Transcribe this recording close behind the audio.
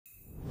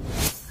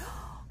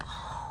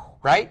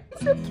right?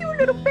 It's a cute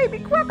little baby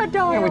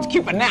crocodile. Yeah, it's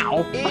cute, but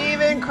now.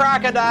 Even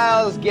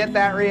crocodiles get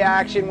that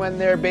reaction when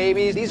they're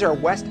babies. These are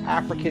West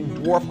African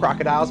dwarf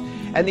crocodiles,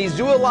 and the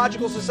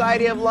Zoological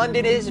Society of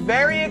London is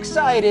very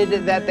excited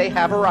that they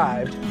have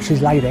arrived.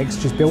 She's laid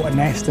eggs, she's built a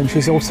nest, and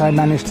she's also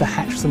managed to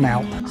hatch them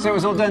out. So it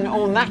was all done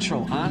all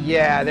natural, huh?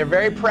 Yeah, they're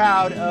very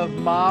proud of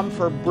Mom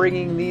for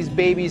bringing these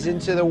babies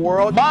into the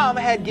world. Mom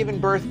had given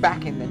birth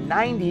back in the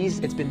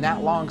 90s. It's been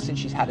that long since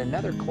she's had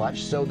another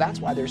clutch, so that's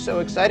why they're so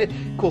excited.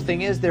 Cool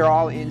thing is they're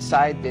all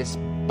inside this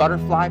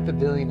butterfly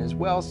pavilion as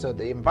well, so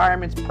the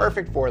environment's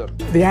perfect for them.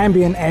 The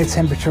ambient air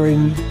temperature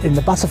in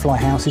the butterfly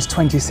house is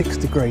 26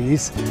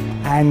 degrees,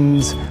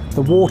 and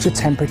the water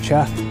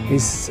temperature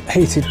is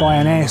heated by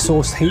an air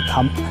source heat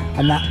pump,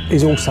 and that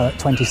is also at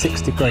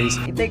 26 degrees.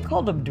 They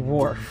call them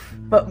dwarf,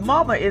 but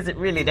Mama isn't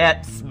really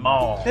that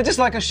small. They're just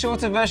like a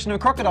shorter version of a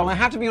crocodile. I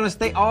have to be honest,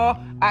 they are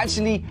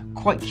actually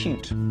quite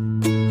cute.